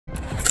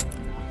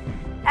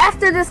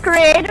after this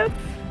creative.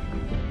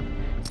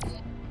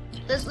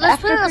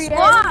 Let's put in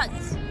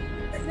squads.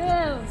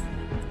 No.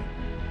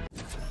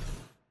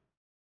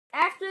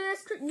 After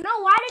this, no.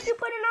 Why did you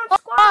put it on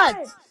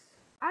squads?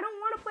 I don't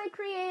want to play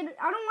creative.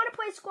 I don't want to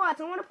play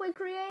squads. I want to play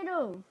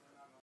creative.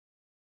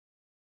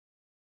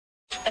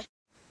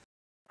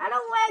 I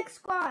don't like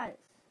squads.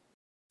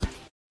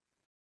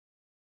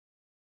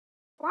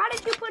 Why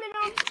did you put it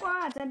on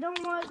squads? I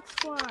don't like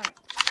squads.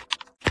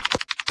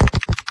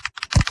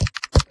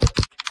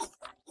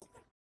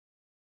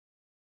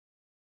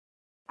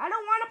 I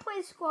don't want to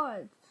play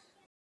squads.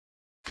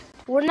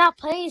 We're not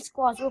playing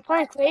squads. We're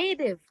playing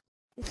creative.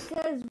 It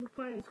says we're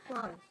playing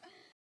squads.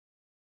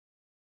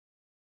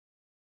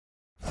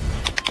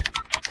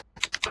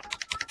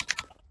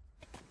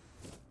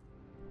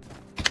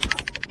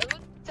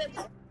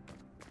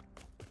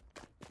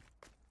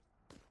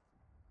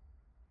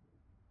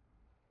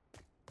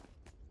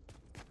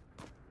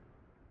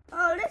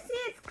 Oh, let's see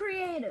it's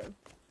creative.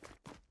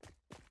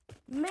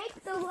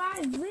 Make the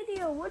live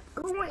video. What's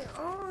going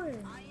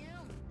on?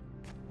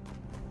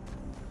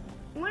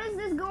 What is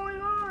this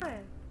going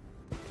on?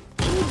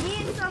 You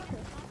did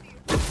something.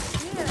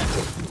 Yeah.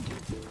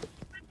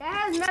 That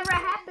has never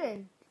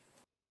happened.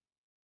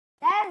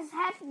 That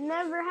has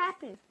never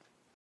happened.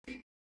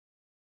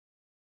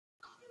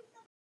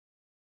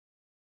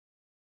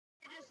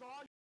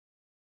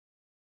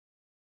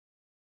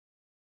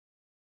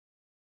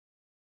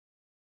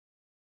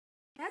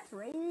 That's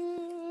right.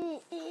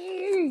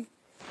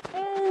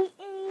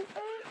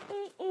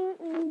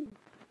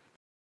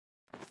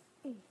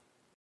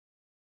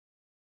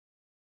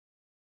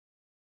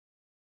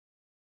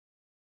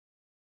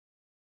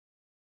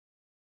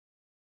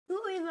 Who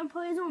even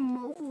plays on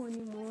mobile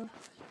anymore?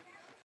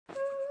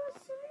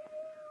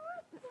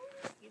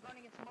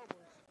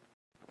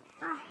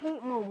 I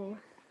hate mobile.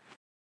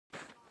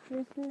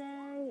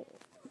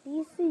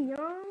 You see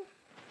young?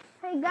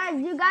 Hey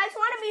guys, you guys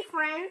want to be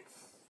friends?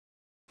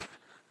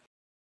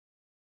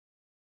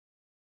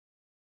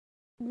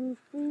 You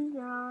see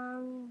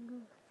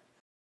young.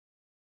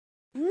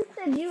 You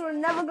said you were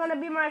never gonna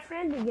be my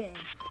friend again.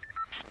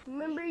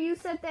 Remember you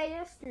said that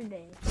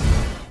yesterday.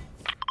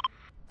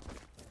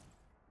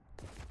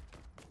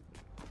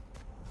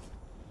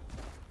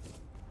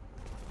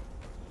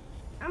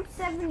 I'm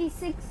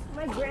 76.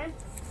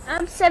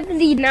 I'm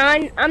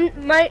 79.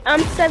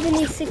 I'm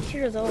 76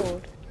 years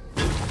old.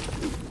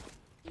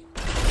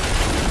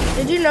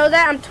 Did you know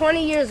that? I'm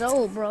 20 years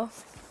old, bro.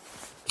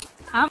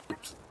 I'm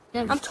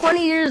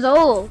 20 years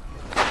old.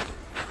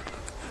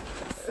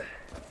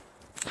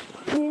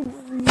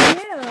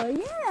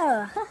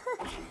 Yeah.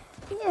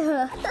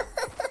 Yeah.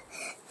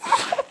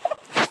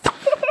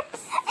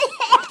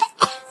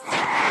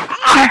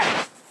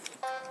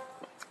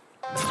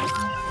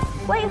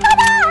 Wait,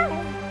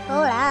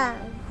 hold on.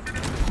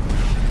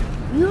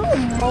 You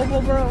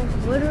mobile, bro?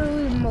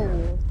 Literally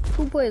mobile.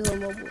 Who plays on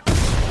mobile?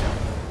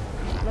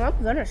 No,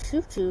 I'm gonna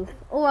shoot you.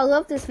 Oh, I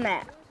love this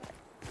map.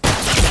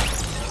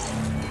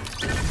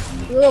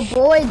 Little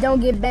boy, don't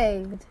get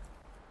banged.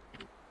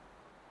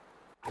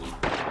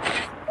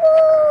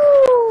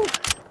 Woo!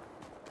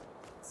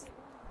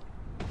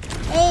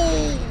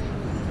 Hey!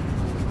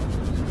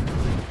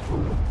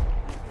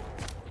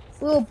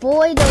 Little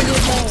boy, don't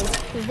get banged.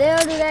 Cause they'll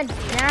do that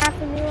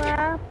knifing you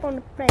up on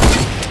the face.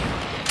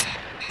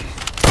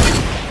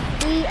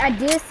 See, I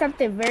did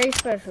something very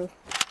special.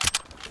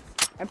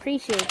 I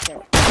appreciate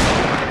that.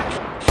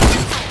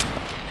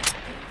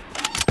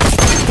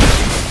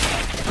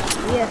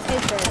 Yeah,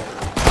 take that.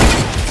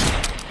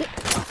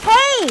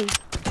 Hey!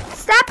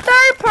 Stop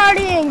third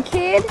partying,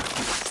 kid!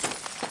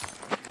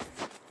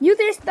 You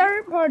just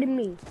third party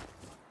me.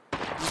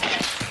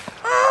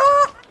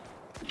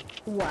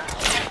 Wow.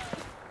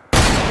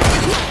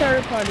 You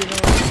third party me.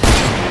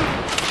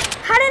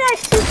 How did I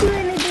shoot you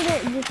and it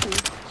didn't get you?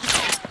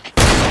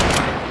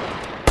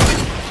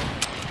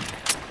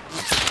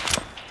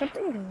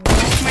 Something is wrong.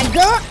 My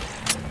gun!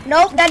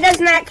 Nope, that does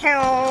not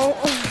count.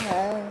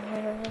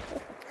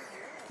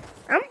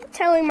 I'm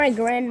telling my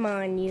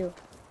grandma and you.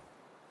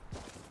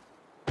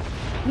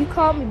 You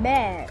called me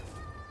bad.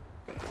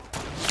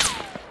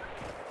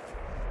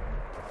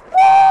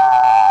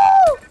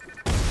 Woo!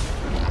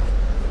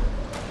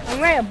 I'm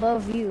right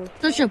above you.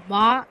 Such a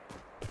bot.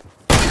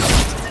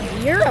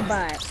 You're a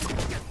bot.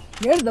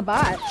 You're the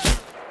bot.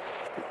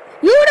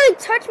 You didn't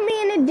touch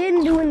me and it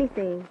didn't do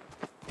anything.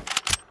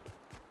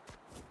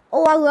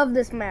 Oh, I love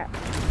this map.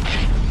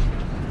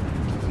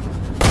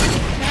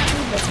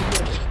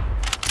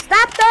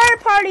 Stop third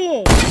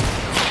partying.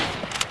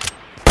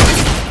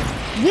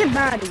 Get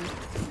body,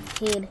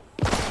 kid.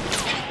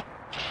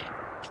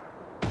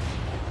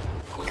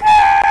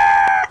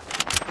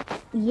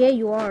 Yeah,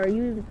 you are.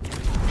 You.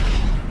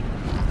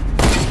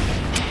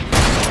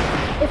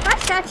 If I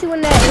shot you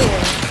in that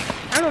air,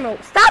 I don't know.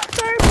 Stop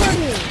third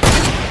partying.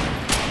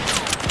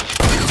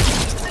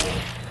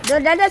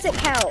 That doesn't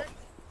count.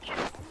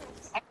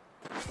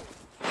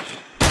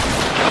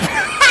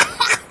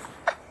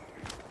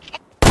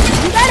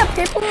 You got a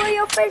pimple on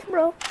your face,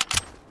 bro.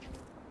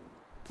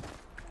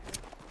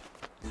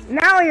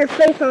 Now your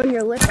face on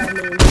your lip, I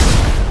mean,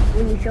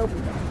 when you show me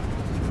that.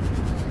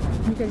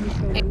 Because you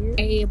showed me it.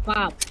 Hey,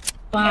 Bob.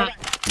 Bob.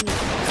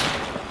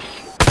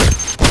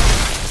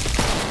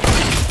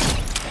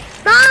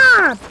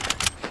 Stop!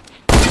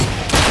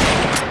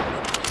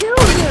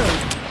 Kill him!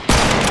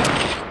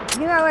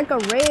 You got like a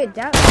red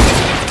dot.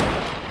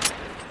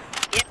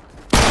 Yep.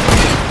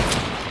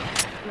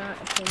 Not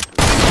attention.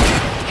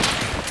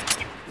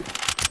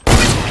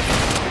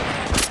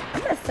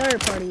 I'm a third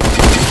party.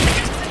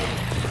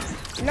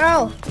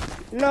 No!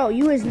 No,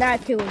 you is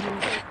not killing me.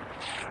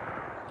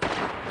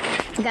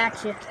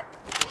 Gotcha.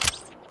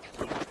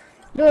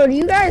 Dude,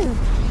 you guys...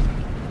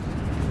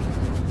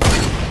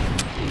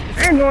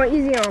 I'm going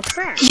easy on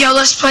crack. Yo,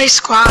 let's play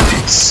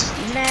squads.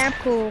 Nah,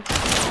 cool.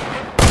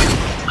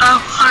 Oh,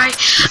 alright.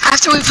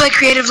 After we play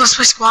creative, let's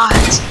play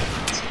squads.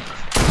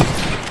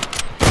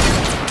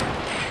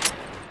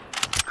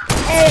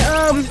 Hey,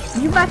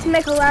 you about to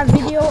make a live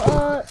video,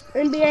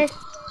 NBA?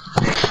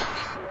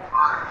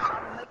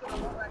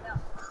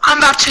 I'm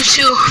about to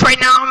too. Right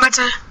now, I'm about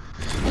to.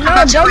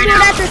 No, don't do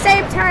it at the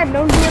same time.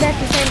 Don't do it at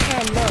the same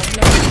time. No,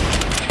 no.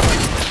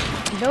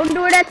 Don't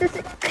do it at the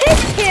same time. Kick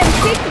him.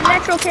 Kick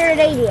Metro Carrot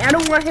 80. I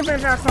don't want him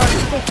as our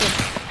target. Kick him.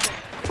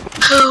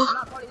 Who?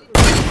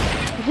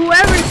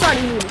 Whoever's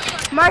party leader.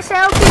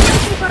 Marcel, can you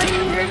make me party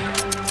leader?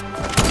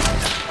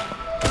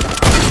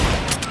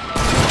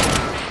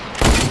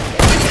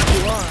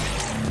 You are.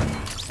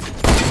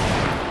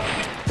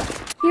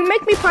 Can you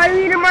make me party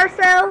leader,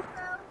 Marcel?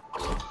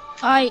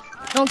 Alright,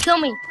 don't kill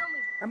me.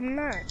 I'm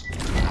not.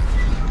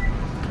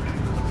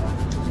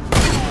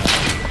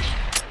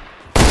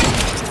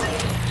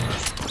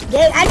 Dude,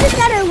 I just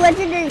got a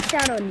legendary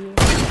shot on you.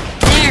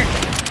 There.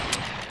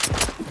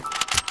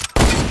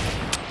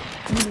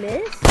 You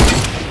missed?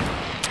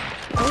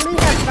 I only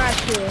have 5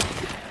 kills.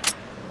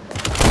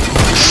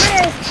 Somebody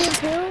has 2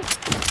 kills?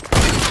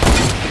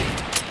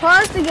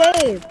 Pause the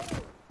game.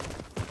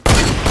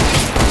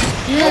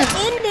 Yeah.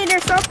 End it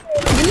or something.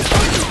 Do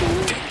something to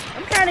me.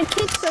 I'm trying to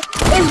kick some.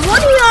 If one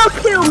of y'all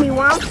kill me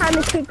while I'm trying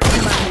to kick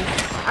somebody,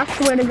 I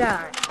swear to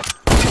God.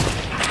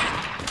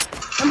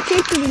 I'm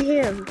kicking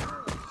him.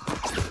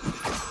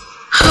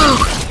 Who?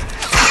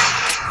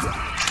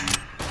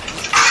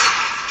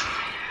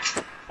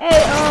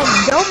 Hey,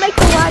 don't make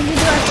the live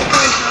video at the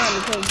same time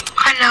because I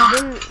know.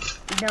 then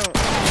don't.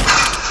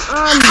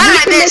 How You did I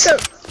can miss? make a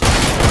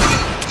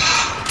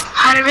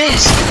How did I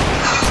miss?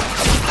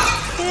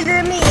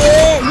 hitter me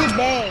in, you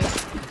dang.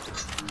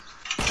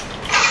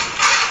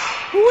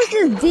 Who is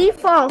this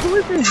default? Who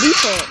is this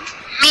default?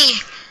 Me.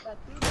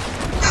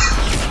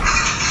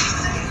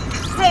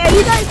 Hey, are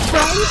you guys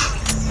friends?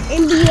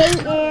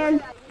 NBA and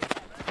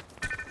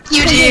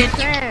You did.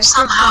 trash.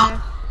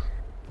 Somehow.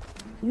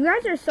 You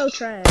guys are so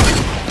trash.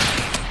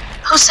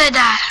 Who said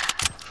that?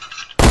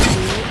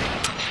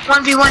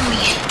 1v1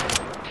 me.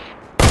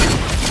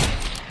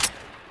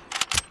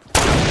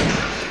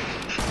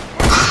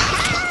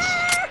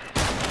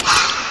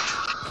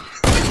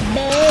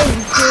 Bang,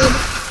 dude.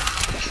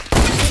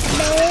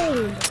 Bang.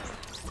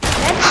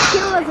 That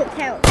kill doesn't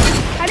count.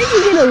 How did you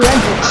get a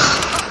legend?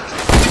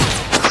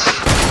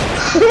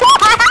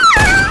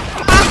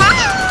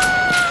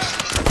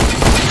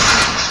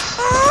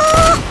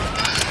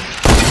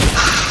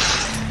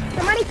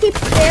 Somebody keeps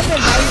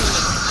spamming biting.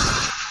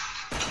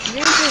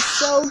 You're just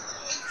so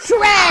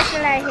trash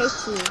and I hate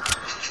you.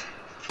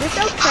 You're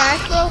so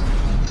trash, bro.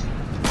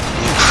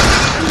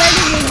 I'm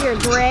better than your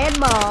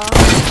grandma.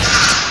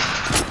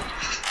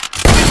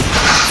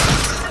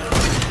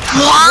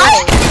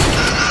 What?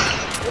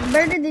 You're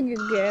better than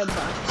your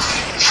grandma.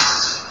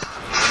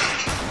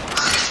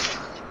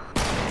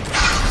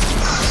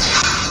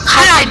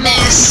 How did I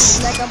miss?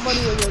 Like I'm one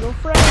of your little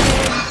friends.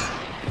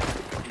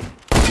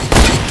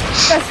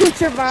 That's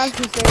what your mom's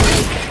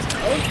saying.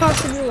 Don't talk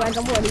to me like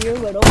I'm one of your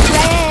little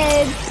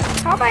friends.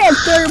 How am I in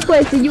 3rd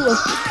place and you a...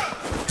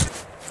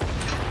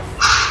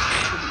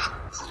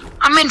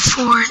 I'm in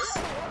 4th.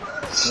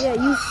 Yeah,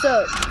 you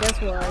suck. That's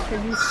why,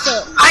 because you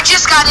suck. I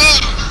just got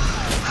in.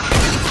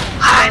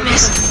 How did I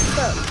miss? You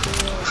suck.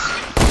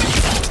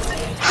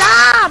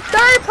 Stop!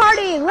 3rd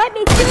party! Let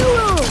me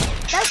kill him!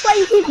 That's why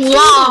you keep cheating.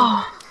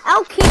 Whoa.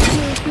 I'll kick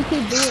you if you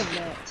keep doing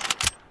that.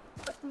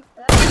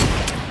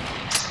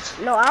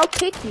 No, I'll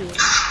kick you.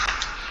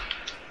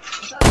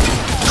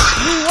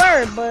 You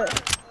were, but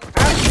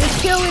you're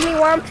killing me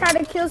while I'm trying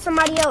to kill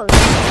somebody else.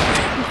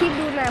 You keep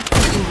doing that.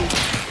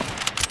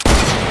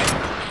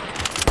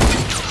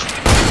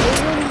 You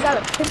really got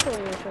a pimple in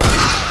your face.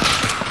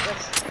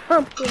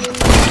 Something in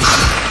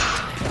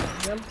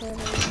there.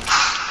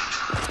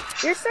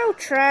 You're so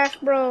trash,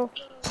 bro.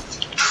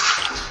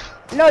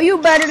 No, you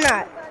better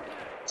not.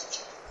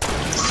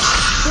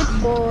 Good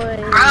boy.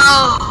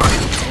 Bro.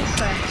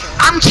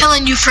 I'm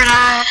killing you for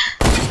that.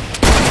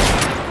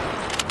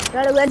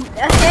 Gotta let a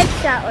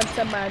headshot on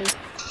somebody.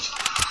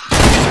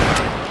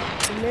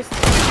 You missed it.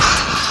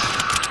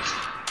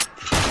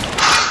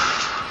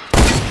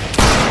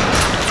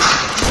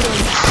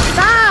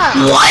 Stop!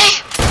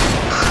 What?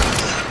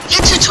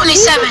 Get to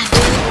 27.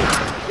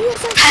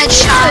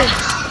 Headshot.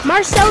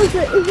 Marcel's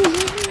a...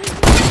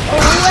 Oh,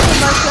 what is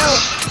Marcel?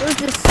 It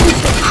was a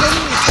super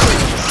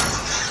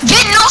crazy.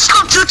 Get no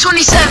scope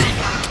 227.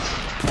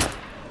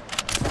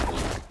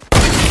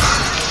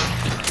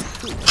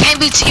 Can't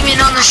be teaming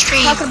on the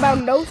street. Talking about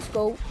no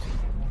scope.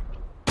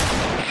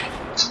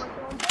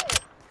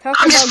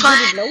 I'm just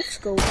playing. No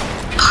scope.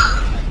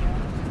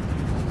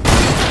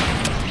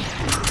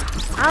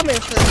 I'm in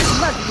first. I'm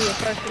about to be in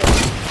first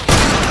place.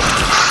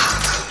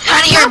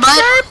 Out of here,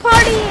 bud. Third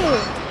party.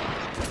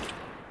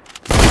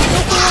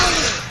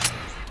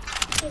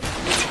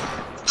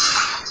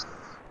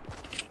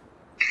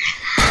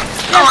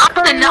 Oh,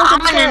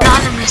 I'm an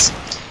anonymous.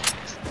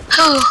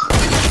 Who?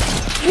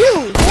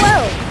 You.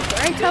 Whoa.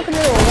 I ain't talking to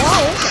a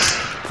wall.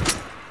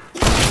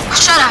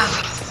 Shut up.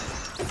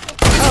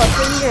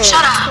 Oh,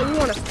 Shut up. So you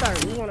wanna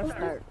start? You wanna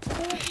start?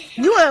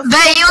 You wanna?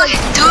 Bet you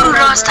get doodle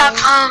don't stop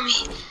calling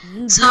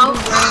me. So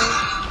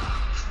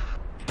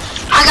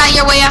I got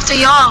here way after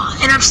y'all,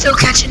 and I'm still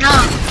catching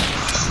up.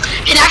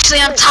 And actually,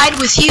 I'm tied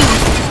with you.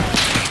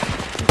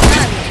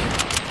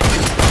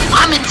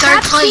 I'm in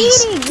third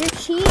place. Cheating. You're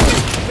cheating.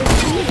 You're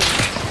cheating.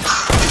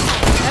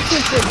 That's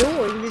what you're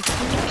doing. You're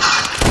cheating.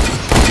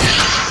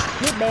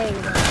 Get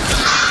banged.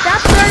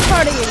 Stop third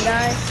partying,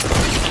 guys.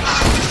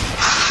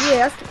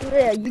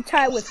 Yeah, you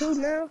tied with who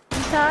now?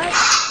 You tied?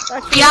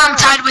 Yeah, I'm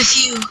tied with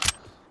you.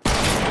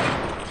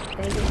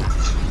 Dang it.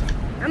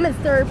 I'm in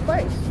third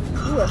place.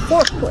 You in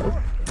fourth place.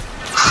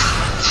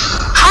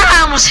 How did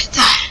I almost hit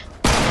that?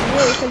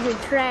 Yeah, because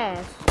you're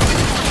trash.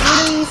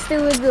 Literally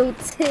still in the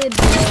 10,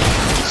 bro.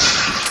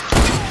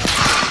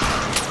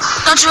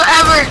 Don't you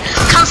ever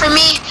come for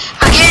me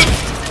again.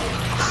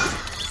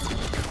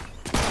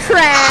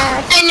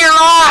 Trash. In your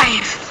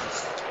life.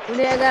 What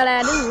the hell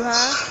gotta do,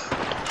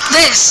 huh?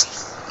 This.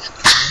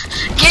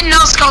 Get no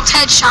scoped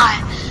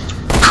headshot.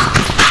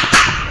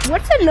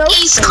 What's a no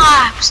East scope?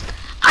 claps.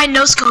 I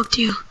no scoped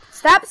you.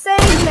 Stop saying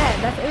that.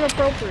 That's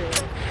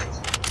inappropriate.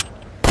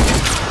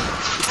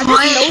 I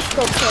What? just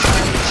no scoped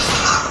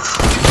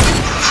somebody.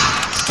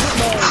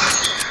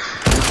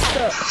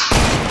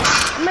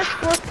 I'm at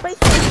fourth place.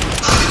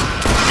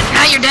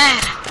 Now you're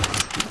dead.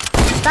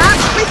 Stop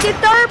freaking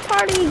third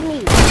partying me.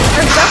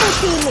 Or double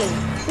teaming.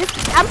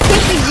 I'm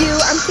kicking you.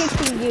 I'm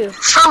kicking you.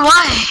 For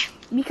what?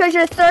 Because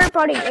you're third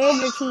party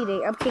and you're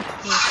cheating. I'm kicking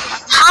you.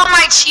 How am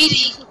I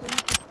cheating?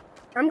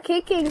 I'm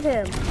kicking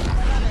him.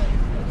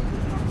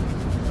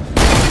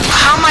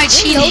 How am I No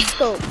cheating?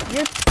 scope.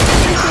 You're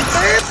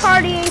third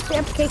partying.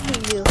 I'm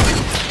kicking you.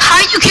 How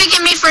are you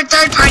kicking me for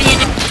third party?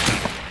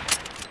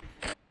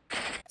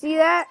 See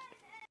that?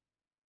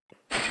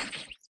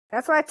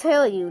 That's why I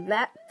tell you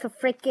not to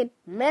freaking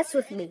mess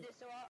with me.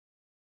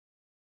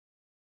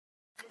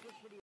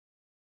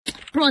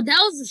 Bro, that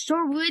was a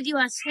short video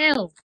as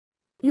hell.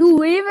 You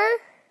leaving?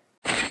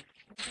 I'm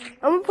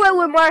gonna play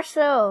with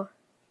Marcel.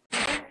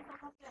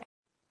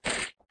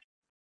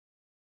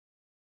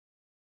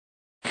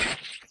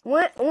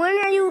 When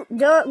are you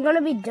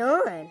gonna be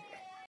done?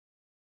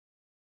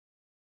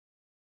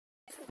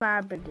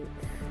 5 minutes.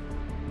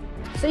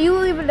 So you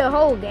leaving the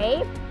whole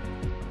game?